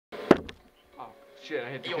Shit, I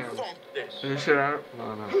hit the Yo, camera. fuck this. Is this shit out?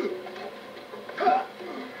 No, no.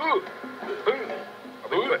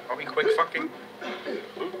 Are we quick fucking?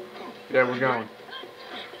 Yeah, we're going.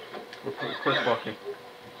 We're quick fucking.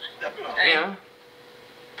 Yeah.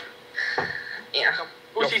 Yeah.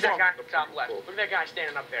 Who Yo, sees that fuck guy at the the top fucking left? pool. Look at that guy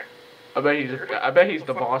standing up there. I bet he's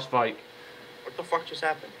the boss fight. What the fuck just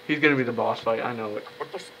happened? He's gonna be the boss fight. I know it.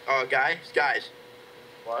 What the guys?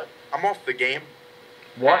 What? I'm off the game.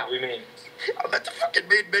 What? We mean. I'm at the fucking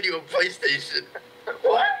main menu of PlayStation.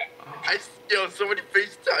 What? Somebody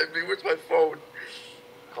FaceTimed me. Where's my phone?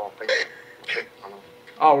 Call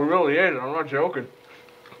Oh, it really is. I'm not joking.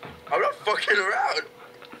 I'm not fucking around.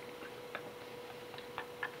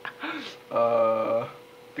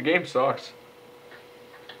 The game sucks.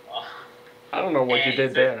 I don't know what you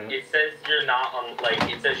did there. It says you're not on,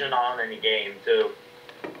 it says you're not on any game, too.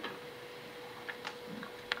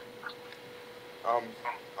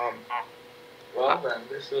 Well then,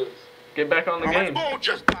 this is. Get back on the game. My phone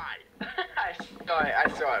just died. I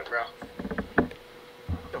saw it, bro.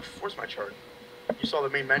 Where's my chart? You saw the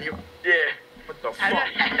main menu? Yeah. What the fuck? I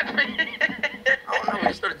don't know.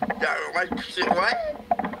 We started. What?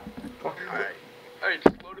 Alright. Alright,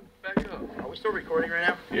 just load it back up. Are we still recording right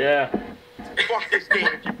now? Yeah. Fuck this game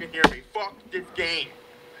if you can hear me. Fuck this game.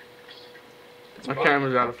 My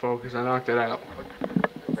camera's out of focus. I knocked it out.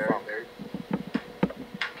 Very.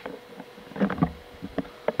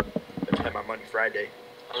 Let's have my money Friday.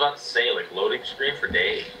 I was about to say, loading screen for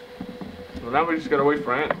Dave. Well, now we just gotta wait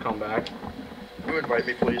for Ant to come back. You invite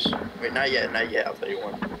me, please. Wait, not yet. I'll tell you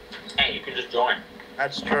when. Hey, you can just join.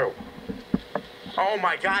 That's true. Oh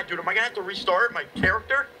my god, dude, am I gonna have to restart my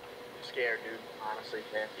character? I'm scared, dude. Honestly,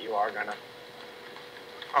 man, you are gonna.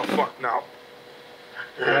 Oh fuck no.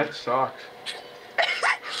 That sucks.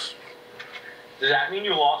 Does that mean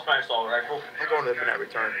you lost my assault rifle? I'm going to the minute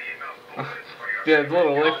return. Yeah, it's a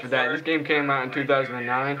little late for that. This game came out in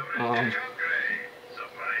 2009. And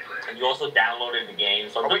you also downloaded the game,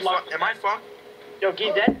 so good luck. Am I fucked? Yo,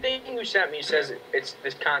 Gee, that thing you sent me says it's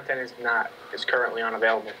this content is currently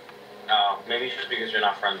unavailable. Oh, maybe it's just because you're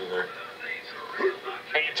not friends with her.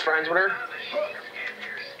 Hey, it's friends with her?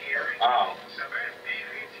 Oh.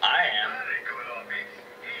 I am.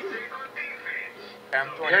 I'm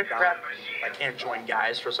joining Dom. I can't join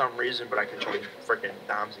guys for some reason, but I can join freaking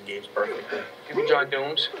Doms and games perfectly. You can join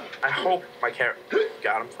Dooms. I hope my character.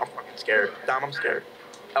 God, I'm fucking scared. Dom, I'm scared.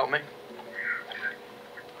 Help me.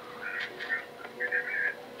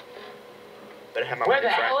 Better have my Where money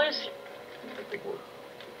the hell Friday. is? I think we'll.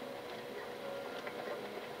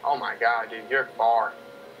 Oh my god, dude, you're far.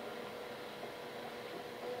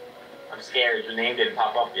 I'm scared. Your name didn't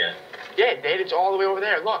pop up yet. Yeah, Dave, it's all the way over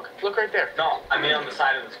there. Look right there. No, I mean on the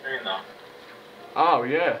side of the screen, though. Oh,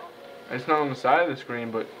 yeah. It's not on the side of the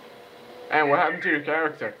screen, but... And what happened to your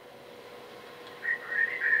character?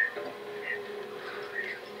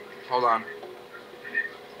 Hold on.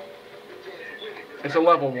 It's a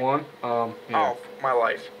level 1. Yeah. Oh, my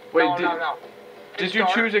life. Wait, No. did you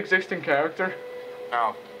choose existing character?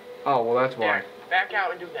 No. Oh, well, that's why. There, back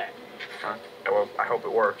out and do that. Well, I hope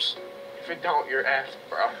it works. If it don't, you're effed,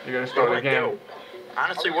 bro. You gotta What start do I again. do?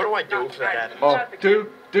 Honestly, what do I do for that? Oh,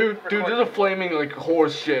 dude, there's a flaming,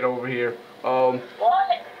 horse shit over here. What?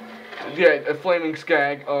 Yeah, a flaming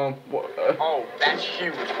skag, Oh, that's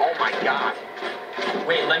huge. Oh my god.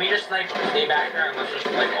 Wait, let me just, stay back there and let's just,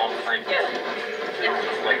 all snipe it.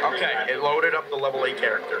 Okay, it loaded up the level 8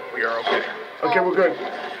 character. We are okay. Okay, we're good.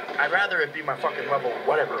 I'd rather it be my fucking level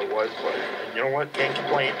whatever it was, but you know what? Can't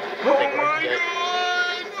complain. Oh Take what I my can get.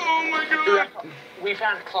 god! Oh my Dude, god! we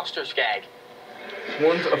found a cluster skag.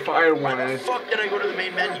 One's a fire Why one, and the it's... fuck did I go to the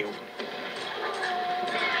main menu?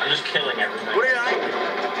 I'm just killing everything. What did I do?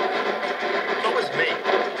 That was me.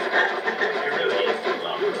 It really is too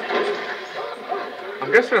low.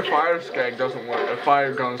 I'm guessing a fire skag doesn't work.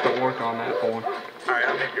 Fire guns don't work on that phone. Alright,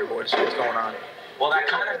 I'm in here, boys. What's going on? Well, that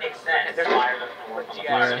kind of makes sense. Fire doesn't work on the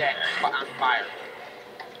Yeah, fire. skag on fire.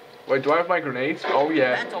 Wait, do I have my grenades? Oh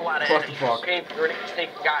yeah. That's a lot of Clusterfuck. Okay, grenades take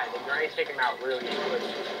him out really good.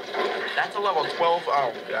 That's a level 12.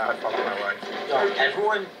 Oh, God. Fuck my life. So,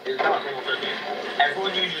 everyone is not level 13.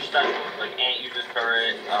 Everyone uses your specials. Ant uses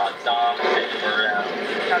turret, Dom takes the bird out.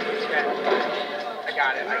 I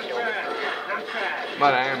got it. I killed it. I'm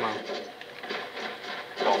out of ammo.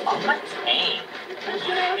 So, I'm not tank.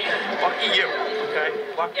 Lucky you, okay?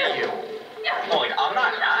 Lucky you. No, I'm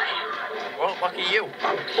not dying. Well, lucky you.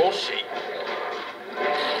 I'm bullshit.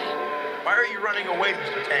 Why are you running away,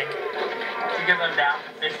 Mr. Tank? Because I'm down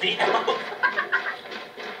to 50 health.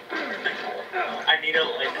 I need a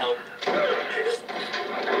help.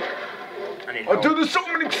 I need need Oh, help. dude, there's so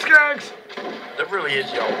many skags. There really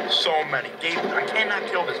is, yo. So many. Gabe, I cannot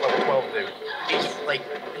kill this level 12 dude. He's like,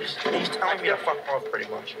 he's telling me to fuck off pretty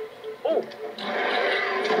much. Oh,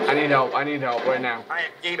 I need help. I need help right now.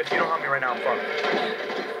 Gabe, if you don't help me right now, I'm fucked.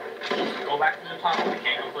 Go back to the tunnel. We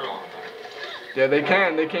can't go through on time. Yeah, they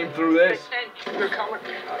can. They came through they this. can't. They're coming.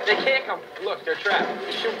 They can't come. Look, they're trapped.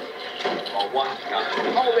 Shoot. Oh, one's got it.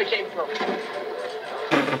 Oh, they came through.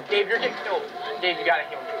 Dave, you're getting killed. Dave, you gotta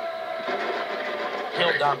heal me.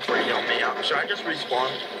 Heal down before you heal me out. Should I just respawn?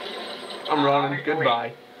 I'm running.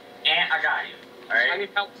 Goodbye. And I got you. I Alright? need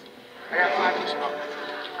help. I got 5 to smoke.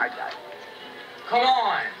 I died. Come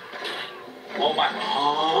on! Oh my.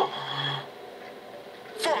 Oh.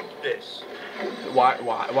 Fuck this. Why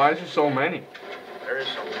is there so many? There is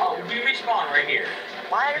some. Oh, we respawn right here.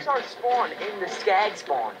 Why is our spawn in the skag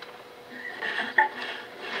spawn?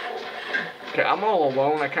 Okay, I'm all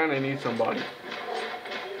alone. I kind of need somebody.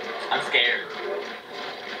 I'm scared.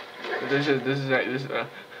 This is.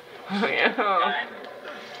 Yeah.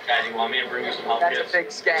 Guys, you want me to bring you some health That's a kits?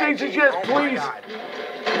 big skag. Jesus, yes, Oh my please. God.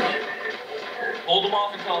 Hold them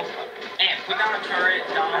off until. And put down a turret.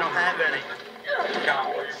 I don't have any.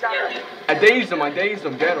 Stop it. I dazed them.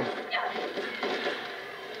 Get them.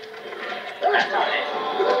 That's not it.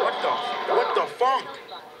 What the funk?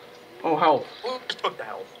 Oh, health. Who just took the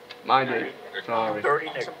health? I did. Sorry. Dirty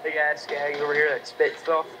nigga. Some big ass skags over here that spit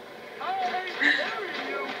stuff. I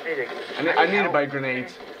need to buy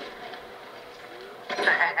grenades.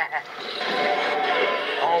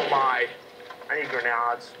 Oh my. I need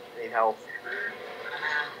grenades. I need help.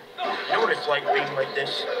 You know what it's like being like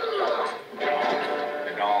this?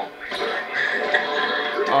 No.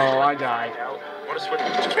 Oh, I died. Want to switch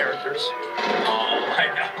characters? Oh, I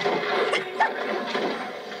know.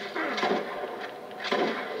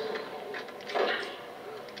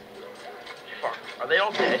 Fuck. Are they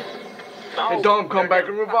all dead? Hey, Dom, come back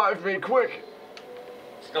and revive me, quick.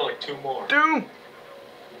 Still like 2 more. Doom.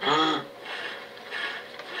 Damn!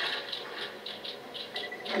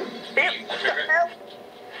 That's right.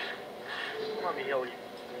 Let me heal you.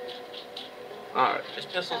 Alright. This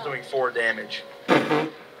pistol's doing 4 damage.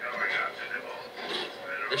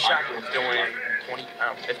 This shotgun's doing 20,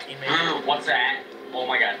 15 maybe. What's that? Oh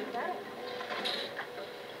my god.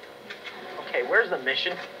 Okay, where's the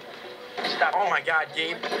mission? Stop. Oh my god,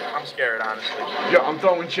 Gabe. I'm scared, honestly. Yo, I'm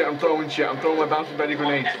throwing shit. I'm throwing my bouncing Betty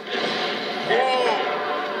grenades. Whoa!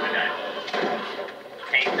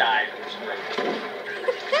 Tank died.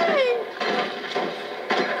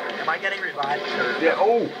 Am I getting revived? Or... Yeah.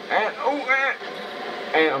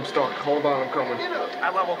 And I'm stuck. Hold on, I'm coming. I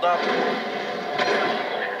leveled up.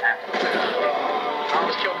 I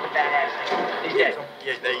almost killed the badass thing. He's dead.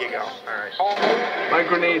 Yeah, there you go. Alright. My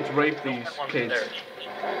grenades rape these kids.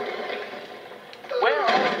 Well,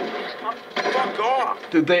 Fuck off!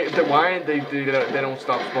 Dude, why they don't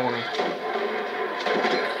stop spawning?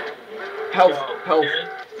 Health.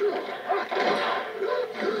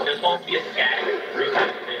 There's supposed to be a skag 3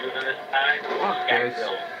 times bigger than this guy. Fuck Skag this.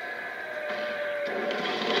 build.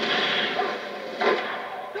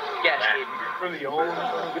 yes, you're the only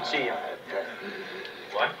one who could see him.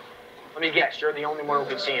 What? Let me guess, you're the only one who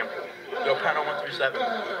could see him. Yo, panel 1 through 7.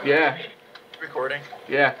 Yeah. Recording?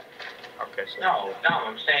 Yeah. Okay, so. No,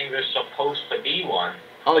 I'm saying there's supposed to be one.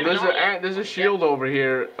 Oh, there's a shield over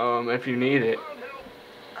here. If you need it.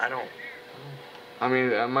 I don't. I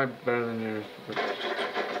mean, I might better than yours. But...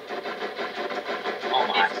 Oh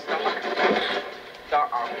my.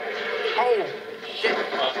 Oh, shit.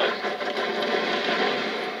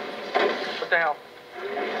 What the hell?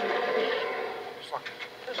 Fuck.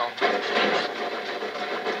 No,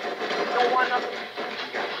 why nothing?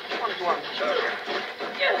 I want to go out and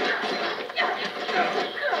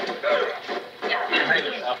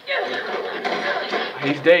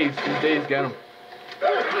He's dazed. Get him.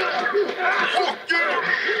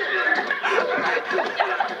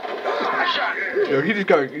 Yo,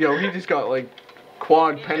 he just got like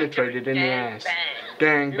quad penetrated in the ass.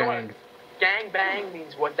 Gang bang. Gang bang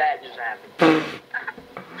means what that just happened.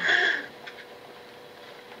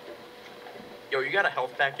 Yo, you got a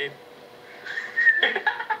health pack, Gabe?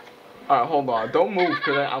 Alright, hold on. Don't move,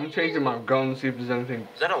 cause I'm changing my gun, see if there's anything.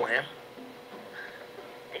 Is that a lamp?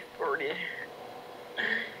 I farted.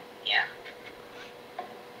 Yeah.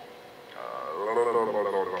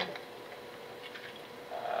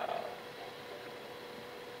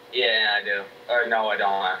 Yeah, I do. Or no, I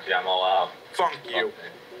don't actually. I'm all out. Funk you.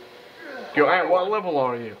 Yo, Ant, what level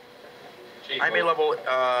are you? I'm a level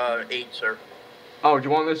 8, sir. Oh, do you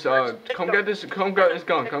want this? Come get this gun.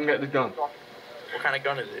 Come get this gun. What kind of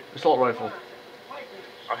gun is it? Assault rifle.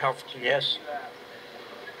 A health, yes.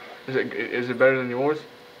 Is it better than yours?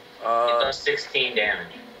 It does 16 damage.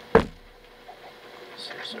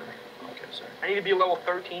 Sir. Okay, sir. I need to be level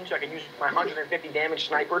 13 so I can use my 150 damage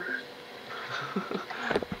sniper.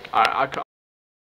 I